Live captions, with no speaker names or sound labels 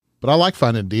but I like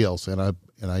finding deals, and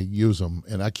I use them,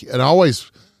 and I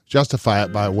always justify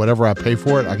it by whatever I pay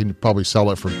for it. I can probably sell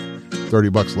it for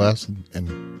 $30 less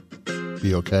and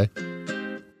be okay.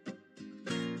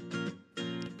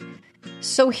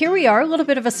 So here we are, a little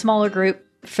bit of a smaller group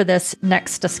for this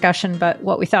next discussion, but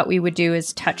what we thought we would do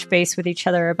is touch base with each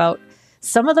other about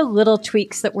some of the little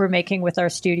tweaks that we're making with our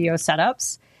studio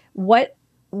setups, what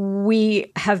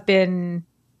we have been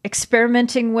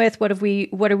experimenting with, what are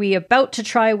we about to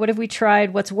try, what have we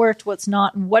tried, what's worked, what's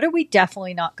not, and what are we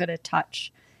definitely not going to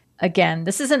touch. Again,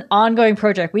 this is an ongoing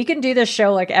project. We can do this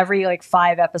show every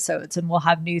 5 episodes and we'll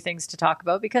have new things to talk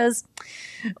about because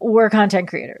we're content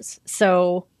creators.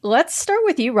 So let's start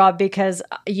with you, Rob, because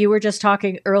you were just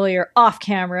talking earlier off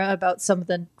camera about some of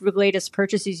the latest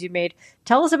purchases you made.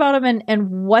 Tell us about them and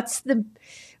what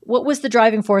was the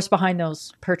driving force behind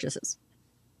those purchases?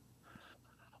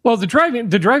 Well, the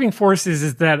driving force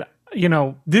is that,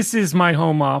 this is my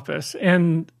home office,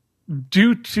 and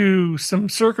due to some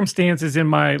circumstances in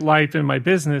my life and my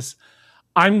business,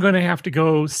 I'm going to have to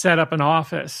go set up an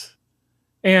office.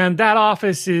 And that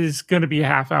office is going to be a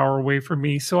half hour away from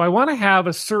me. So I want to have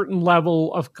a certain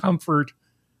level of comfort,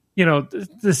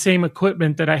 the same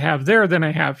equipment that I have there than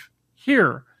I have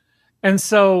here. And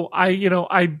so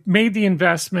I made the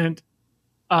investment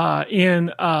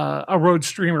in a Rode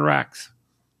Streamer X.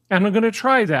 And I'm going to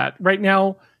try that. Right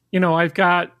now, I've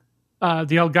got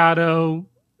the Elgato,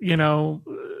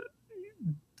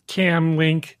 Cam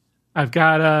Link. I've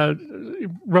got a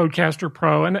Rodecaster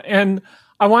Pro. And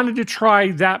I wanted to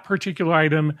try that particular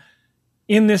item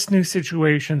in this new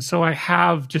situation. So I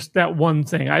have just that one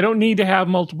thing. I don't need to have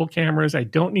multiple cameras. I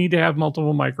don't need to have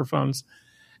multiple microphones.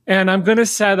 And I'm going to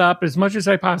set up, as much as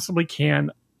I possibly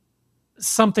can,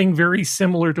 something very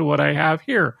similar to what I have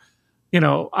here.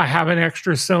 I have an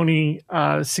extra Sony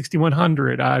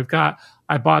 6100.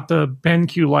 I bought the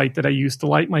BenQ light that I use to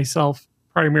light myself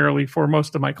primarily for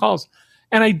most of my calls.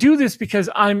 And I do this because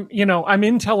I'm in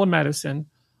telemedicine.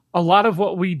 A lot of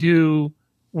what we do,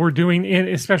 we're doing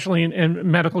especially in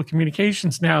medical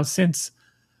communications now, since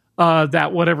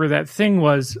that whatever that thing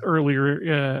was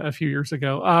earlier a few years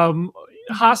ago.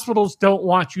 Hospitals don't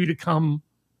want you to come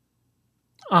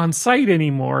on site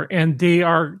anymore, and they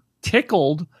are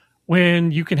tickled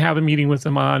when you can have a meeting with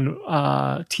them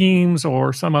on Teams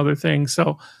or some other thing.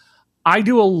 So I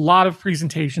do a lot of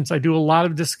presentations. I do a lot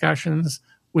of discussions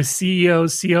with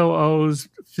CEOs, COOs,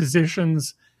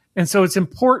 physicians. And so it's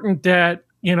important that,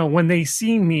 when they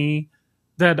see me,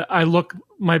 that I look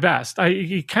my best.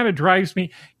 It kind of drives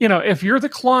me, if you're the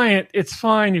client, it's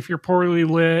fine if you're poorly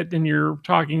lit and you're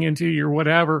talking into your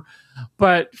whatever.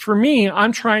 But for me,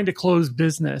 I'm trying to close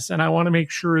business, and I want to make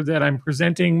sure that I'm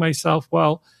presenting myself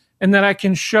well, and that I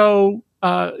can show,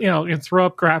 and throw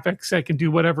up graphics. I can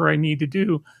do whatever I need to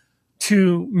do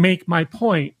to make my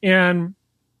point. And,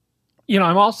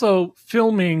 I'm also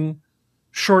filming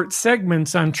short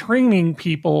segments on training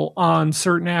people on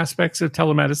certain aspects of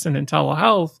telemedicine and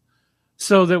telehealth,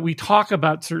 so that we talk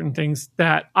about certain things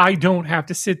that I don't have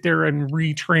to sit there and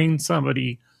retrain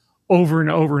somebody over and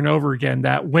over and over again,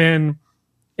 that when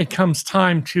it comes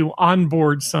time to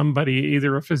onboard somebody,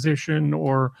 either a physician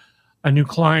or a new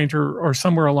client or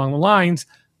somewhere along the lines,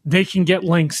 they can get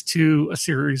links to a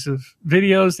series of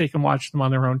videos. They can watch them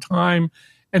on their own time.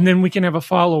 And then we can have a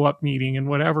follow-up meeting and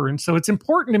whatever. And so it's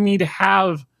important to me to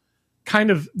have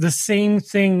kind of the same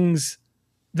things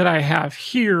that I have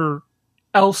here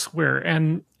elsewhere.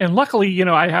 And luckily,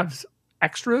 I have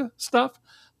extra stuff,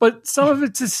 but some of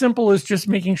it's as simple as just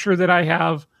making sure that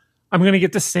I'm going to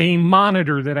get the same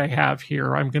monitor that I have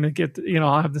here. I'm going to get,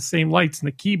 I'll have the same lights and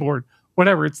the keyboard,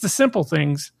 whatever. It's the simple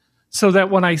things, so that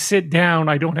when I sit down,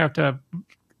 I don't have to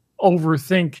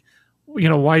overthink,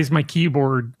 why is my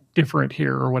keyboard different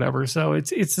here or whatever. So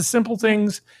it's the simple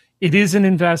things. It is an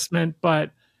investment,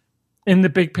 but in the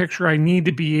big picture, I need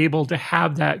to be able to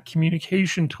have that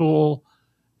communication tool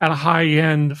at a high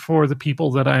end for the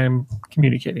people that I'm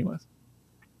communicating with.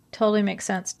 Totally makes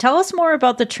sense. Tell us more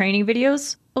about the training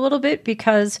videos a little bit,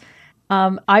 because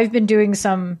I've been doing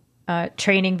some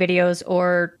training videos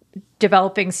or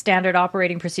developing standard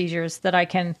operating procedures that I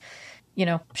can,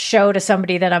 show to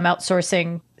somebody that I'm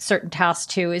outsourcing certain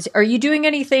tasks to. Are you doing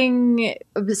anything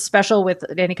special with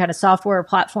any kind of software or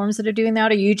platforms that are doing that?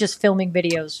 Or are you just filming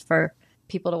videos for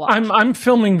people to watch? I'm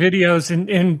filming videos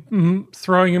and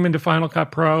throwing them into Final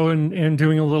Cut Pro and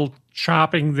doing a little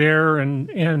chopping there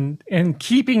and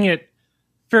keeping it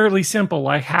fairly simple.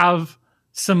 I have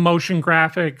some motion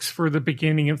graphics for the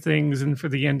beginning of things and for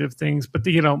the end of things, but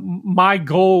my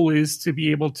goal is to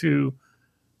be able to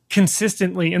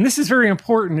consistently, and this is very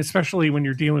important, especially when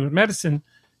you're dealing with medicine,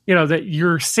 that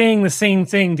you're saying the same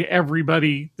thing to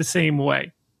everybody the same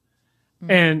way.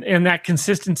 And that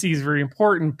consistency is very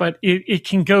important, but it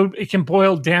can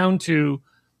boil down to,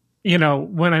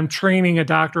 when I'm training a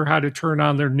doctor how to turn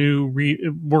on their new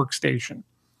workstation,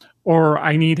 or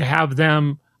I need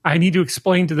to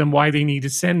explain to them why they need to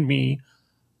send me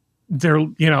their,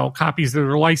 copies of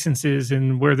their licenses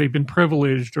and where they've been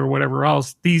privileged or whatever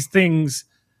else. These things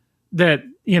that,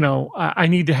 I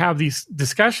need to have these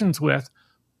discussions with.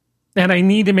 And I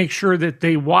need to make sure that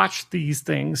they watch these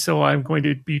things. So I'm going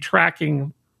to be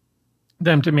tracking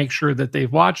them to make sure that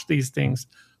they've watched these things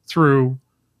through,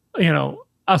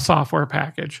 a software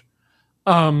package.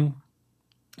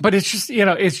 But it's just,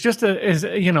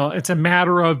 it's a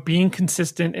matter of being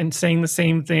consistent and saying the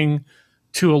same thing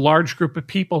to a large group of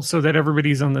people so that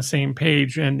everybody's on the same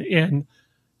page. And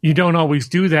you don't always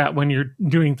do that when you're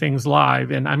doing things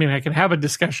live. And I mean, I can have a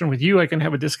discussion with you. I can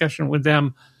have a discussion with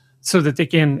them, so that they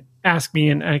can ask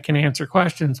me and I can answer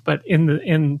questions. But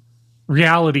in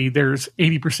reality, there's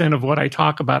 80% of what I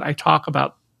talk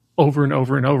about over and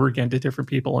over and over again to different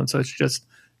people. And so it's just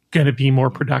going to be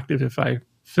more productive if I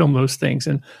film those things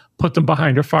and put them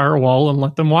behind a firewall and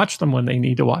let them watch them when they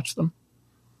need to watch them.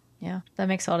 Yeah, that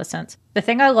makes a lot of sense. The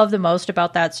thing I love the most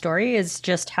about that story is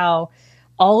just how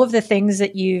all of the things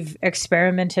that you've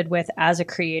experimented with as a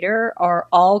creator are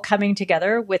all coming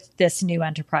together with this new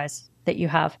enterprise that you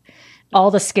have. All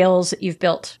the skills that you've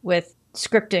built with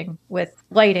scripting, with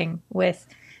lighting, with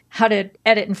how to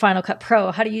edit in Final Cut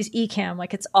Pro, how to use Ecamm.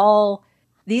 Like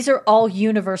these are all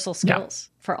universal skills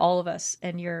for all of us.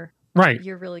 And you're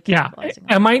really capitalizing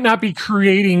on. I might not be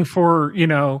creating for,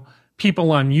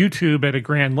 people on YouTube at a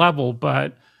grand level,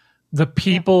 but the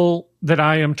people that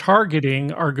I am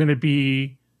targeting are going to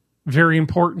be very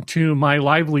important to my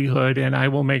livelihood, and I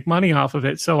will make money off of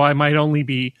it. So I might only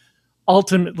be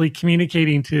ultimately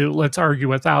communicating to, let's argue,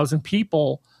 1,000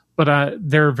 people, but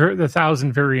they're the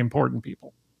 1,000 very important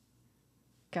people.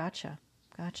 Gotcha.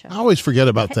 I always forget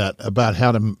about that, about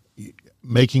how to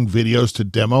making videos to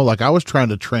demo. Like I was trying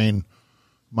to train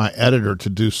my editor to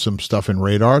do some stuff in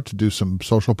Radar, to do some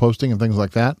social posting and things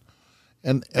like that.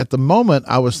 And at the moment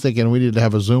I was thinking we need to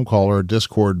have a Zoom call or a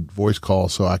Discord voice call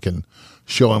so I can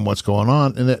show him what's going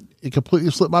on. And it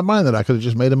completely slipped my mind that I could have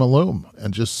just made him a loom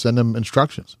and just send him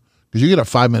instructions. Because you get a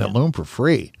 5-minute loom for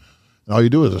free, and all you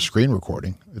do is a screen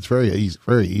recording. It's very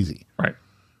easy. Right.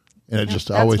 And it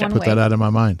just always put that out of my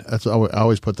mind. I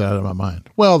always put that out of my mind.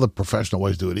 Well, the professional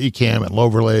ways do it, Ecamm and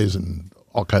Loverlays and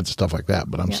all kinds of stuff like that.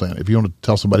 But I'm saying if you want to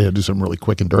tell somebody how to do something really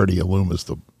quick and dirty, a loom is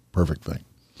the perfect thing.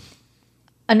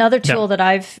 Another tool that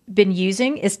I've been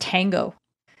using is Tango,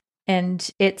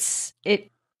 and it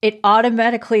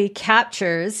automatically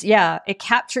captures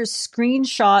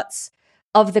screenshots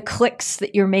of the clicks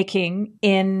that you're making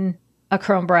in a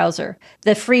Chrome browser.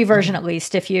 The free version, at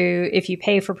least. If you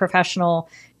pay for professional,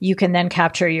 you can then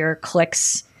capture your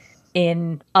clicks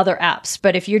in other apps.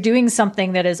 But if you're doing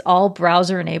something that is all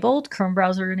browser enabled, Chrome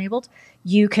browser enabled,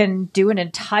 you can do an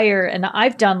entire, and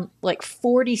I've done like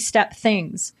 40-step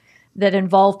things that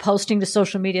involve posting to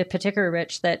social media, particularly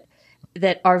Rich, that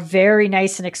are very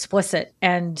nice and explicit.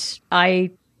 And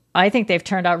I think they've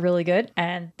turned out really good.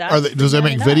 And does it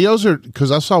make videos, or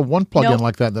because I saw one plugin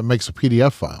like that makes a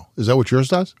PDF file? Is that what yours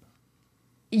does?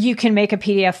 You can make a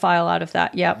PDF file out of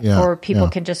that. Yep. Yeah, or people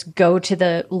can just go to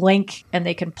the link and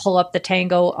they can pull up the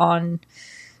Tango on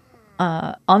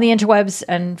the interwebs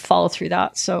and follow through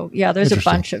that. So yeah, there's a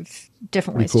bunch of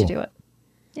different ways to do it.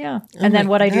 Yeah. And then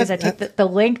what I do is I take the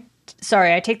link.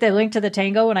 I take the link to the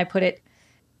Tango and I put it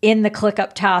in the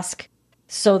ClickUp task,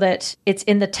 so that it's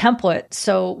in the template.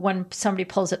 So when somebody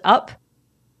pulls it up,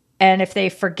 and if they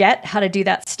forget how to do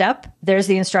that step, there's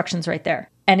the instructions right there.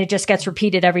 And it just gets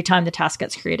repeated every time the task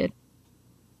gets created.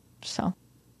 So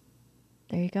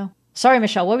there you go. Sorry,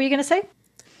 Michelle, what were you going to say?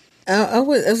 It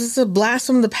was a blast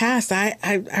from the past.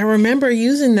 I remember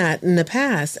using that in the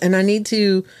past, and I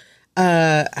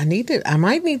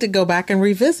might need to go back and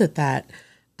revisit that.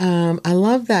 I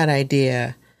love that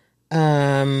idea.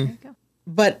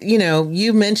 But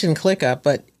you mentioned ClickUp,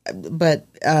 but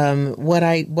I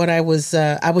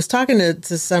was talking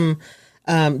to some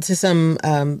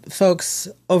folks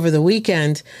over the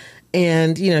weekend,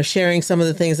 and sharing some of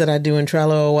the things that I do in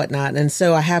Trello or whatnot, and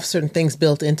so I have certain things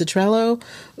built into Trello,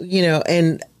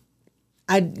 and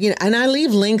I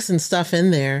leave links and stuff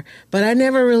in there, but I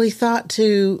never really thought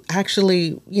to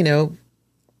actually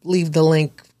leave the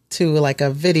link to like a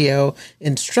video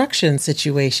instruction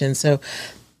situation. So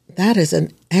that is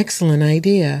an excellent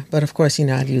idea. But of course,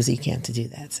 I'd use Ecamm to do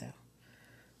that. So,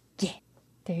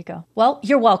 There you go. Well,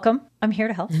 you're welcome. I'm here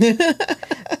to help.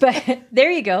 But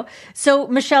there you go. So,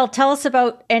 Michelle, tell us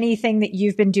about anything that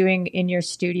you've been doing in your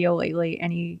studio lately.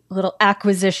 Any little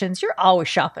acquisitions? You're always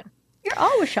shopping. You're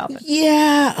always shopping.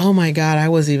 Yeah. Oh my God. I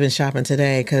was even shopping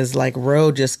today because like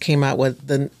Rode just came out with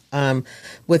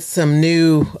with some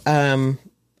new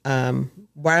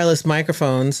wireless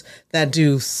microphones that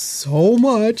do so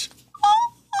much.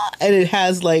 And it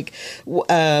has like,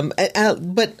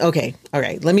 but okay, all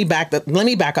right. Let me back up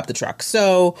the truck.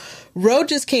 So, Rode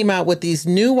just came out with these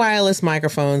new wireless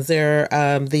microphones. They're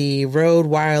the Rode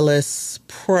Wireless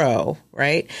Pro,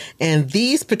 right? And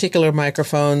these particular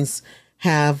microphones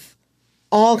have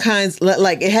all kinds,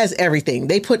 like it has everything.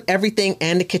 They put everything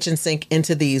and the kitchen sink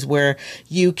into these where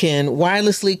you can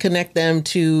wirelessly connect them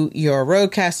to your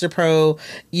Rodecaster Pro.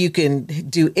 You can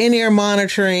do in-ear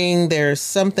monitoring. There's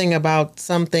something about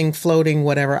something floating,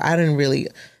 whatever. I didn't really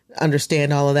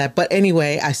understand all of that. But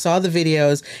anyway, I saw the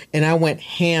videos and I went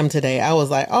ham today. I was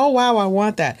like, oh, wow, I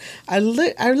want that. I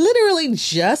literally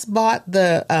just bought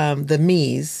the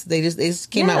Miis. They just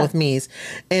came out with Miis,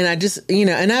 and I just,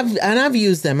 and I've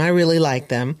used them. I really like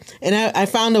them. And I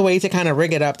found a way to kind of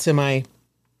rig it up to my,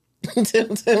 to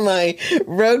my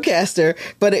Rodecaster,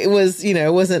 but it was,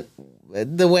 it wasn't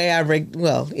the way I rigged.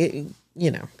 Well,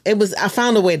 it was, I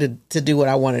found a way to do what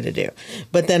I wanted to do.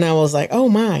 But then I was like, oh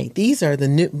my, these are the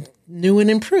new and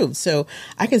improved. So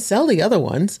I can sell the other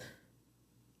ones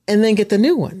and then get the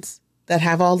new ones that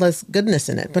have all this goodness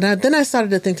in it. But then I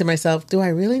started to think to myself, do I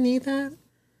really need that?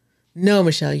 No,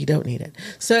 Michelle, you don't need it.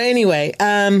 So anyway,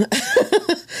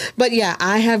 but yeah,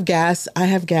 I have gas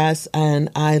and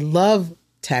I love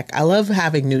tech. I love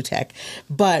having new tech.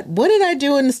 But what did I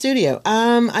do in the studio?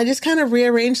 I just kind of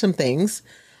rearranged some things.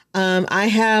 I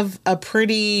have a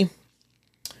pretty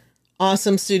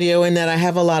awesome studio in that I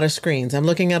have a lot of screens. I'm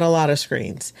looking at a lot of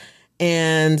screens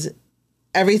and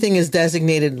everything is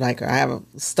designated. Like I have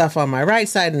stuff on my right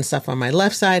side and stuff on my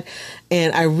left side.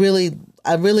 And I really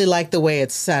like the way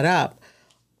it's set up.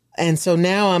 And so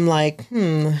now I'm like,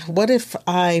 what if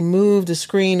I move the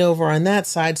screen over on that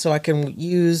side so I can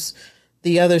use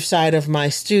the other side of my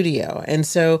studio? And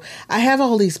so I have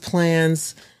all these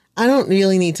plans. I don't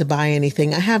really need to buy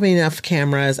anything. I have enough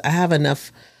cameras. I have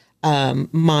enough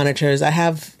monitors. I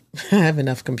have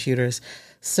enough computers.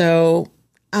 So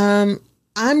I'm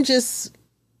just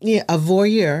a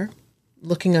voyeur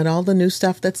looking at all the new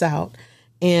stuff that's out.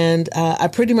 And I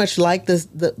pretty much like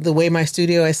the way my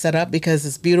studio is set up because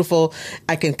it's beautiful.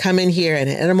 I can come in here and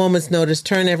at a moment's notice,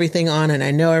 turn everything on, and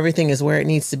I know everything is where it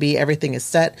needs to be. Everything is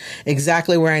set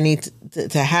exactly where I need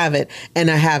to have it. And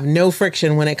I have no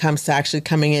friction when it comes to actually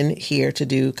coming in here to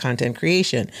do content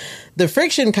creation. The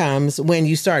friction comes when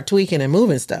you start tweaking and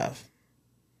moving stuff.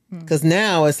 Because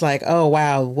now it's like, oh,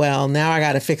 wow, well, now I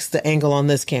got to fix the angle on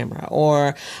this camera,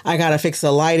 or I got to fix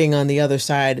the lighting on the other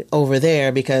side over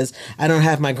there because I don't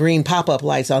have my green pop-up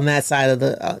lights on that side of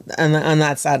the on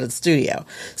that side of the studio.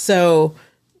 So,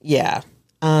 yeah,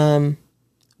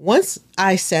 once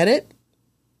I set it,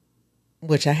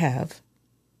 which I have,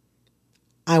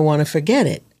 I want to forget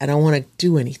it. I don't want to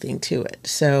do anything to it.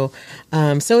 So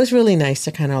it's really nice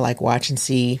to kind of like watch and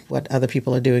see what other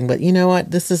people are doing. But you know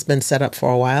what? This has been set up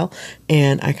for a while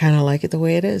and I kind of like it the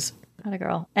way it is. Not a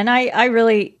girl. And I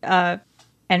really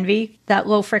envy that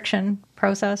low friction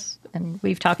process. And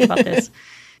we've talked about this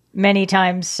many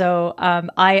times. So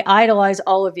I idolize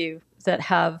all of you that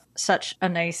have such a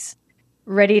nice,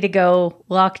 ready to go,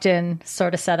 locked in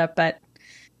sort of setup. But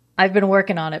I've been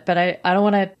working on it, but I don't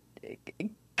want to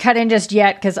cut in just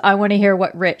yet because I want to hear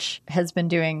what Rich has been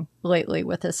doing lately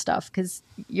with his stuff, because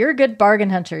you're a good bargain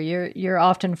hunter. You're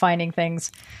often finding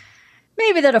things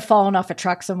maybe that have fallen off a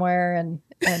truck somewhere and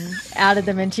added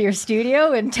them into your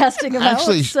studio and testing them out.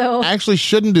 So I actually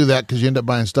shouldn't do that because you end up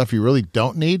buying stuff you really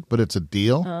don't need, but it's a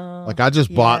deal. Like I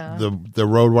just bought the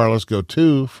Rode Wireless Go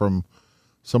 2 from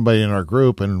somebody in our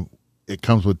group, and it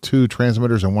comes with 2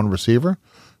 transmitters and 1 receiver.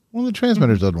 One of the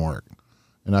transmitters doesn't work.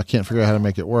 And I can't figure out how to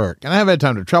make it work. And I haven't had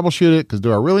time to troubleshoot it because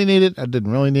do I really need it? I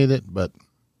didn't really need it. But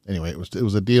anyway, it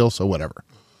was a deal, so whatever.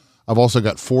 I've also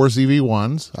got 4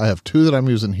 ZV-1s. I have 2 that I'm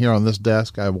using here on this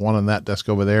desk. I have 1 on that desk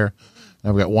over there.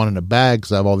 And I've got 1 in a bag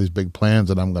because I have all these big plans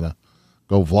that I'm going to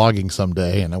go vlogging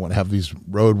someday. And I want to have these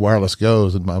Rode Wireless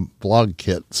Go's in my vlog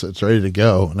kit so it's ready to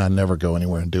go. And I never go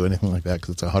anywhere and do anything like that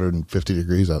because it's 150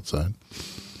 degrees outside.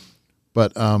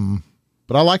 But I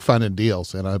like finding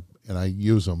deals, and I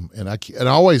use them, and I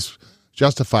always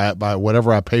justify it by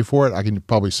whatever I pay for it. I can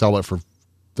probably sell it for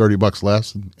 $30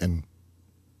 less and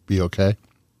be okay.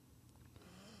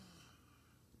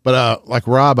 But like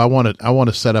Rob, I want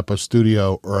to set up a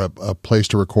studio or a place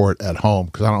to record at home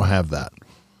because I don't have that.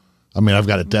 I mean, I've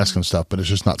got a desk and stuff, but it's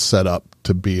just not set up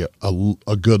to be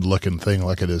a good looking thing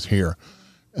like it is here.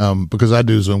 Because I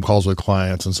do Zoom calls with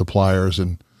clients and suppliers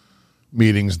and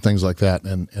meetings and things like that.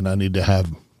 And I need to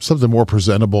have something more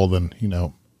presentable than,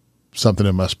 something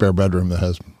in my spare bedroom that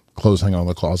has clothes hanging on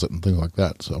the closet and things like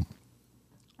that.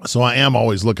 So I am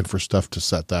always looking for stuff to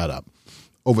set that up.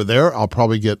 Over there, I'll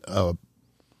probably get a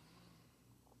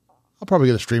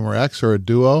Streamer X or a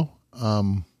Duo.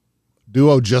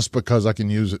 Duo just because I can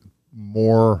use it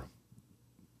more.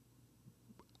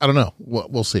 I don't know.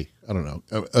 We'll see. I don't know.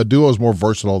 A Duo is more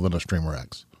versatile than a Streamer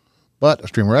X. But a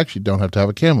Streamer X, you don't have to have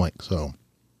a cam link. So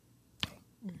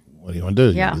what do you want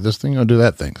to do? Yeah. You do this thing or do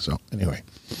that thing? So anyway.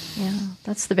 Yeah,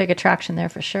 that's the big attraction there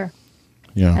for sure.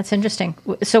 Yeah. That's interesting.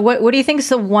 So what do you think is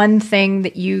the one thing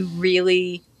that you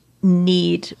really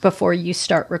need before you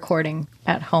start recording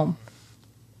at home?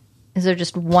 Is there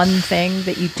just one thing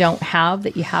that you don't have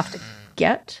that you have to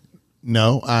get?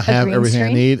 No, I have green everything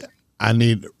screen? I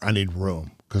need. I need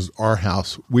room because our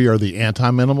house, we are the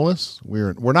anti-minimalists.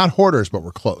 We're not hoarders, but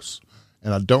we're close.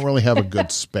 And I don't really have a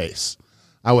good space.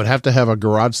 I would have to have a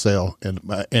garage sale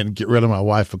and get rid of my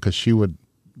wife because she would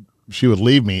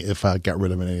leave me if I got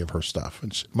rid of any of her stuff.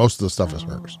 And most of the stuff is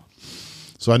hers.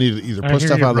 So I need to either push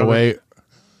stuff out of the way,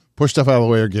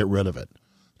 or get rid of it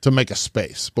to make a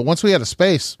space. But once we had a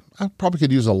space, I probably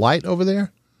could use a light over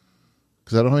there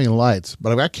because I don't have any lights.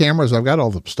 But I've got cameras. I've got all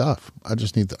the stuff. I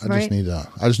just need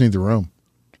the room.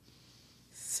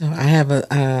 So I have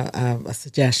a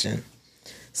suggestion.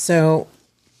 So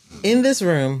in this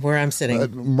room where I'm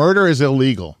sitting, murder is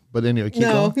illegal. But anyway, keep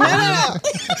going. No.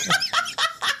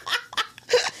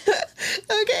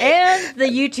 Okay. And the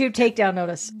YouTube takedown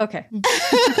notice. Okay.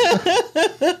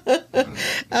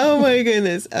 Oh my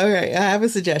goodness. Okay, I have a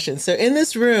suggestion. So in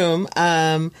this room,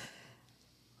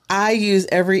 I use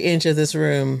every inch of this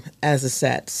room as a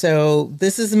set. So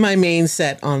this is my main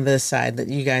set on this side that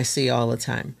you guys see all the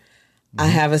time. I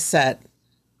have a set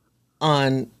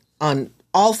on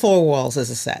all four walls as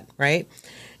a set, right?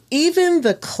 Even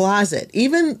the closet,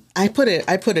 I put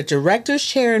a director's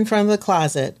chair in front of the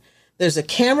closet. There's a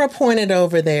camera pointed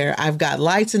over there. I've got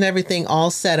lights and everything all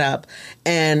set up.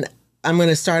 And I'm going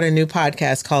to start a new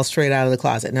podcast called Straight Out of the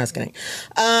Closet. No, I was kidding.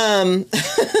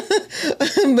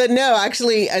 But no,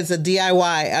 actually, it's a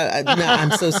DIY. No, I'm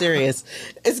so serious.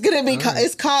 It's going to be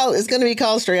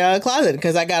called Straight Out of the Closet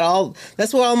because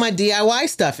that's where all my DIY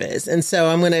stuff is. And so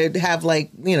I'm going to have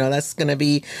that's going to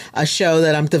be a show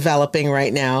that I'm developing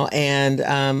right now. And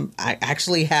I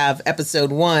actually have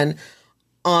episode 1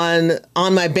 on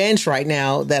my bench right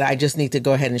now that I just need to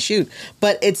go ahead and shoot.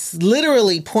 But it's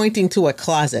literally pointing to a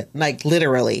closet, like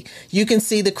literally. You can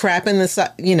see the crap in the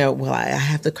side, I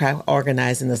have the crap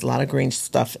organized and there's a lot of green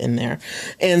stuff in there.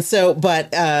 And so,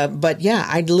 but yeah,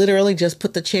 I literally just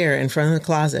put the chair in front of the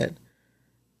closet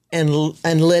and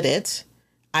lit it.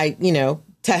 I,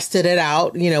 tested it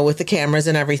out, with the cameras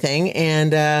and everything.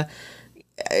 And,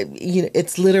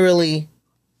 it's literally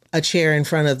a chair in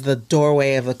front of the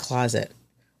doorway of a closet.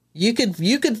 You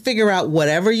could figure out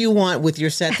whatever you want with your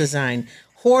set design,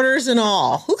 hoarders and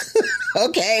all.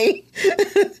 Okay,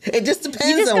 it just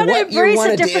depends on what you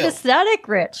want to do. You just got to embrace a different aesthetic,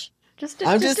 Rich.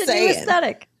 I'm just saying. New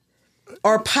aesthetic.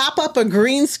 Or pop up a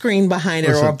green screen behind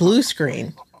it or a blue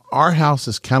screen. Our house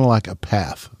is kind of like a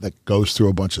path that goes through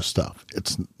a bunch of stuff.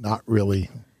 It's not really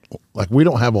like we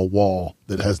don't have a wall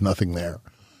that has nothing there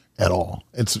at all.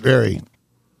 It's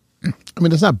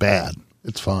it's not bad.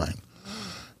 It's fine.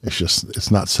 It's just,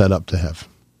 it's not set up to have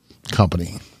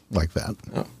company like that.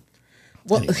 Oh.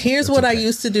 Well, anyway, here's what I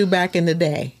used to do back in the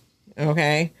day.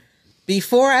 Okay.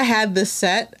 Before I had this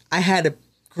set, I had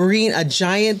a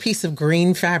giant piece of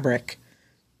green fabric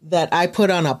that I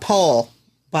put on a pole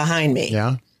behind me.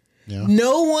 Yeah. Yeah.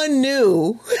 No one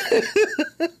knew.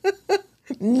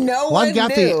 One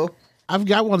knew. I've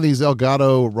got one of these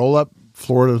Elgato roll up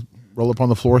on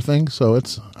the floor thing. So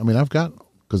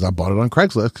because I bought it on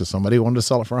Craigslist because somebody wanted to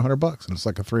sell it for $100 and it's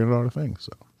like a $300 thing.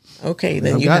 So okay,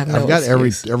 then I've got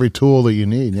every tool that you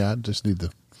need. Yeah, I just need the.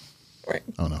 Right.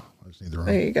 Oh no, I just need the room.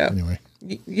 There you go. Anyway,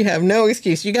 you have no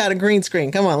excuse. You got a green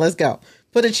screen. Come on, let's go.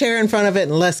 Put a chair in front of it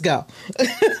and let's go.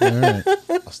 All right.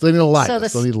 I still need a light. I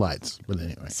still need lights, but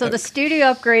anyway. So the studio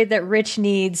upgrade that Rich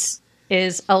needs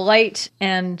is a light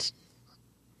and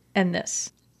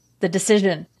this, the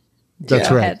decision. That's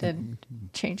to go right. ahead and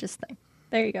change this thing.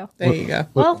 There you go. There you go.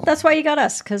 Well, that's why you got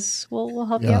us, because we'll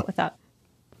help you out with that.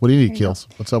 What do you need, Keels?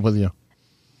 What's up with you?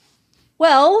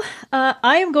 Well,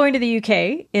 I am going to the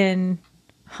UK in,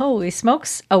 holy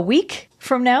smokes, a week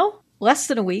from now, less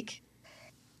than a week.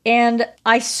 And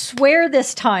I swear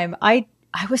this time, I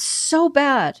was so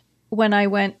bad when I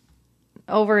went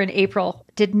over in April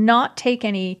did not take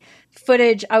any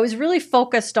footage. I was really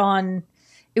focused on,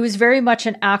 it was very much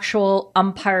an actual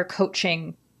umpire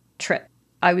coaching trip.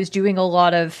 I was doing a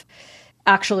lot of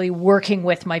actually working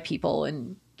with my people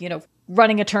and,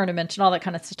 running a tournament and all that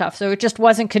kind of stuff. So it just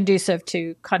wasn't conducive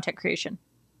to content creation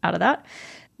out of that.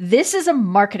 This is a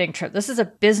marketing trip. This is a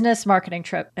business marketing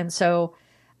trip. And so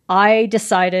I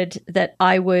decided that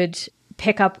I would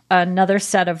pick up another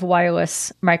set of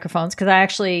wireless microphones, because I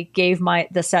actually gave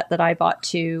the set that I bought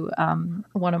to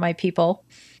one of my people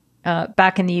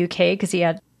back in the UK, because he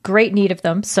had great need of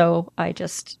them. So I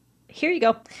just, here you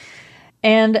go.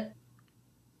 And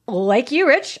like you,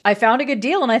 Rich, I found a good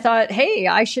deal and I thought, hey,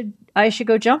 I should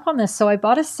go jump on this. So I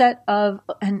bought a set of,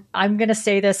 and I'm going to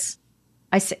say this,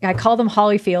 I call them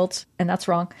Hollyfields, and that's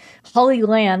wrong.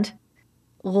 Hollyland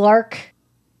Lark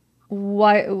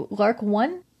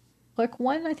 1,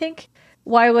 I think,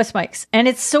 wireless mics. And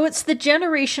it's the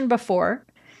generation before.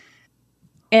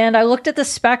 And I looked at the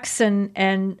specs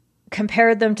and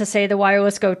compared them to, say, the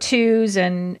Wireless Go 2s,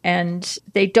 and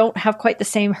they don't have quite the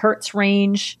same hertz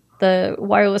range. The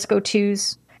Wireless Go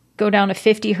 2s go down to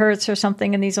 50 hertz or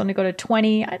something, and these only go to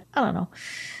 20. I don't know.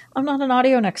 I'm not an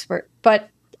audio expert, but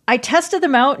I tested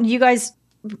them out, and you guys,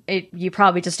 you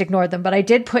probably just ignored them, but I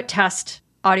did put test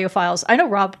audio files. I know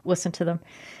Rob listened to them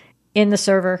in the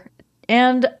server,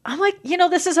 and I'm like,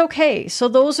 this is okay. So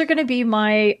those are going to be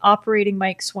my operating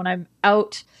mics when I'm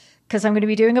out, because I'm going to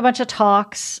be doing a bunch of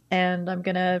talks, and I'm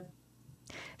going to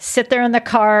sit there in the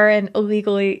car and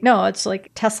it's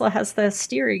like Tesla has the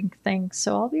steering thing,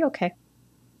 so I'll be okay.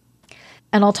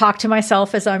 And I'll talk to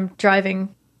myself as I'm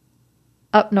driving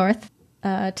up north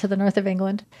to the north of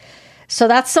England. So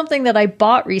that's something that I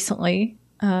bought recently,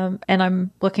 and I'm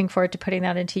looking forward to putting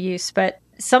that into use. But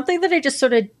something that I just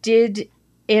sort of did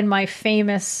in my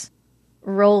famous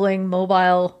rolling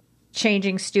mobile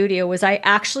changing studio was I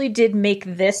actually did make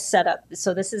this setup.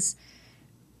 So this is,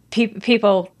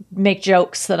 people make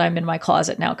jokes that I'm in my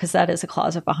closet now, because that is a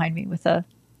closet behind me with a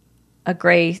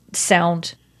gray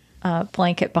sound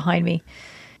blanket behind me.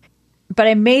 But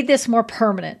I made this more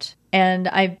permanent, and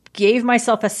I gave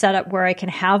myself a setup where I can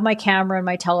have my camera and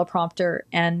my teleprompter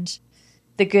and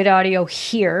the good audio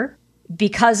here,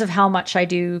 because of how much I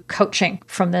do coaching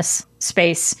from this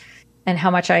space and how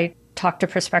much I talk to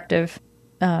prospective,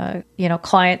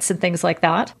 clients and things like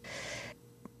that.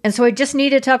 And so I just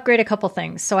needed to upgrade a couple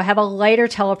things. So I have a lighter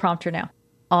teleprompter now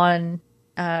on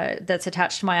that's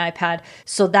attached to my iPad.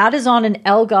 So that is on an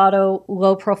Elgato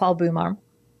low profile boom arm,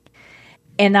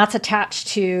 and that's attached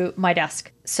to my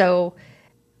desk. So,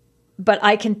 but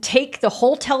I can take the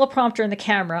whole teleprompter and the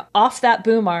camera off that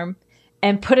boom arm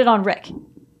and put it on Rick,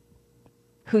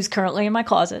 who's currently in my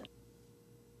closet.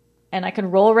 And I can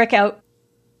roll Rick out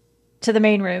to the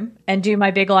main room and do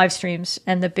my big live streams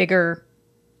and the bigger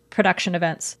production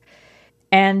events.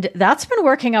 And that's been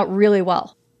working out really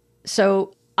well.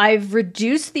 So I've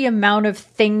reduced the amount of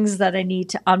things that I need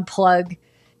to unplug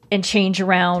and change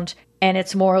around. And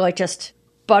it's more like just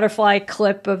butterfly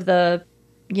clip of the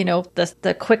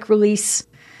quick release.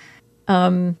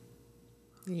 Ulanzi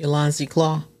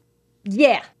claw.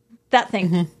 Yeah, that thing.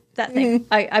 Mm-hmm. That thing.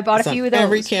 I bought a few of those.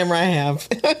 Every camera I have.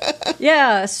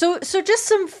 Yeah. So just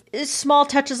some small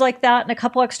touches like that, and a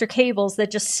couple extra cables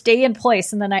that just stay in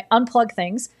place. And then I unplug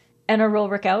things and I roll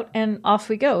Rick out, and off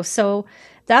we go. So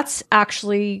that's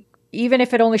actually, even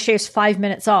if it only shaves 5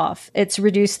 minutes off, it's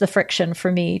reduced the friction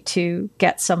for me to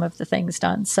get some of the things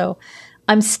done. So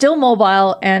I'm still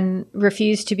mobile and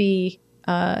refuse to be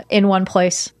in one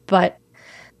place, but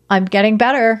I'm getting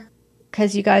better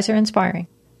because you guys are inspiring.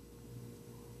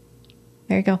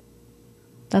 There you go.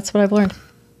 That's what I've learned.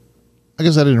 I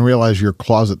guess I didn't realize your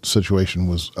closet situation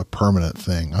was a permanent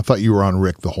thing. I thought you were on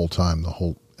Rick the whole time,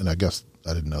 and I guess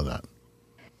I didn't know that.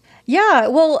 Yeah,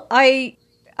 well, I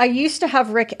used to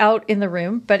have Rick out in the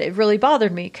room, but it really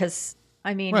bothered me because,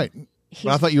 right. But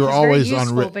I thought you were always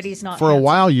on Rick. But he's not for handsome. A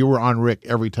while, you were on Rick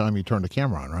every time you turned the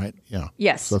camera on, right? Yeah.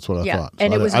 Yes. So that's what I thought. So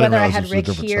and it was whether I had Rick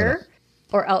here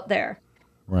or out there.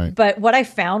 Right. But what I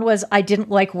found was I didn't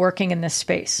like working in this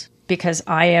space because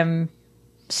I am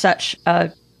such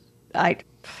a, I'm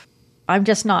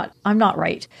not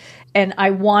right. And I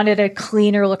wanted a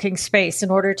cleaner looking space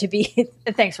in order to be,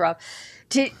 thanks, Rob,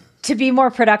 to be more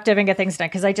productive and get things done.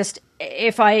 Because I just,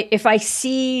 if I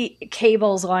see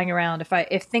cables lying around,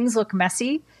 if things look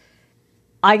messy,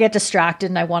 I get distracted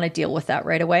and I want to deal with that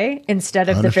right away instead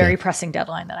of the very pressing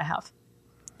deadline that I have.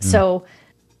 So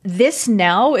this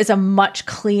now is a much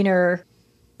cleaner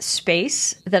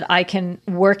space that I can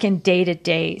work in day to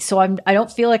day. So I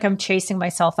don't feel like I'm chasing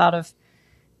myself out of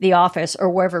the office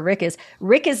or wherever Rick is.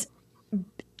 Rick is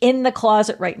in the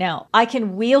closet right now. I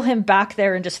can wheel him back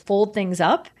there and just fold things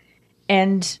up,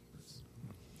 and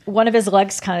one of his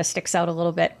legs kind of sticks out a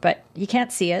little bit, but you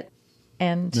can't see it.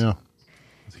 And yeah,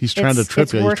 he's trying to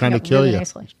trip you. He's trying to kill you.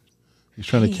 Nicely. He's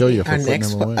trying to kill you for Our putting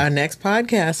next him away. our next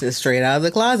podcast is straight out of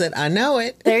the closet. I know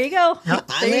it. There you go. I'm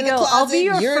There you in the go. closet. I'll be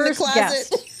your You're first in the closet.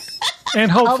 guest. And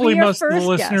hopefully your most of the first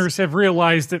guest. listeners have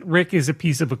realized that Rick is a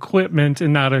piece of equipment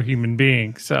and not a human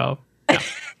being. So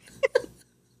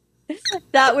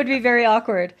That would be very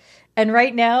awkward. And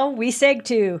right now, we seg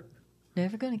to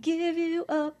Never Gonna Give You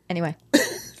Up. Anyway.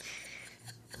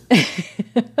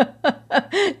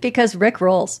 Because Rick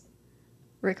rolls.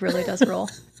 Rick really does roll.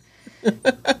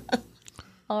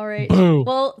 All right. Boo.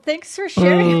 Well, thanks for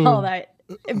sharing all that.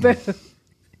 Boo.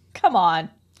 Come on.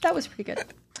 That was pretty good.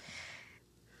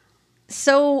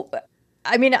 So,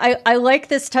 I mean, I like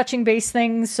this touching base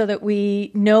thing so that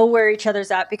we know where each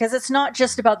other's at, because it's not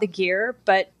just about the gear,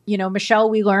 but, you know, Michelle,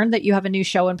 we learned that you have a new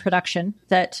show in production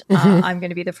that I'm going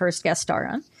to be the first guest star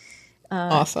on.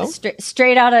 Awesome.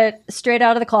 Straight out of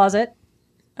the closet.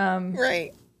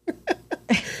 Right.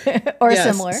 Or Yes.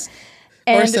 similar.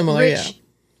 Or similar, Rich,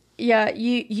 yeah.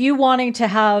 You wanting to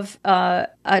have a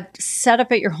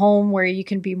setup at your home where you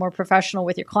can be more professional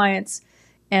with your clients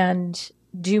and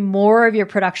do more of your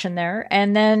production there.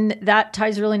 And then that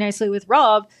ties really nicely with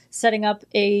Rob setting up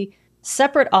a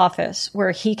separate office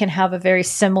where he can have a very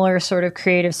similar sort of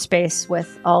creative space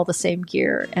with all the same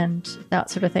gear and that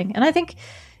sort of thing. And I think,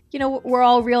 you know, we're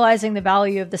all realizing the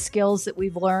value of the skills that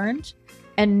we've learned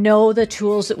and know the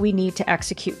tools that we need to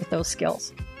execute with those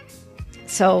skills.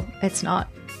 So it's not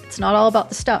all about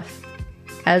the stuff.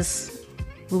 As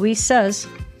Luis says,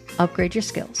 upgrade your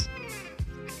skills.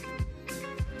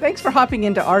 Thanks for hopping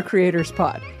into our Creators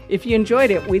Pod. If you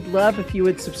enjoyed it, we'd love if you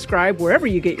would subscribe wherever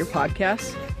you get your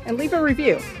podcasts and leave a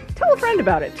review. Tell a friend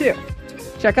about it too.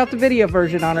 Check out the video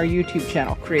version on our YouTube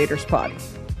channel, Creators Pod.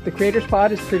 The Creators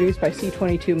Pod is produced by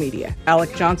C22 Media.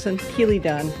 Alec Johnson, Keely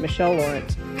Dunn, Michelle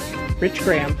Lawrence, Rich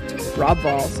Graham, Rob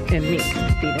Valls, and me,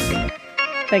 Dina Singer.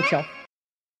 Thanks, y'all.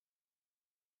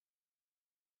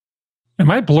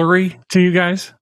 am I blurry to you guys?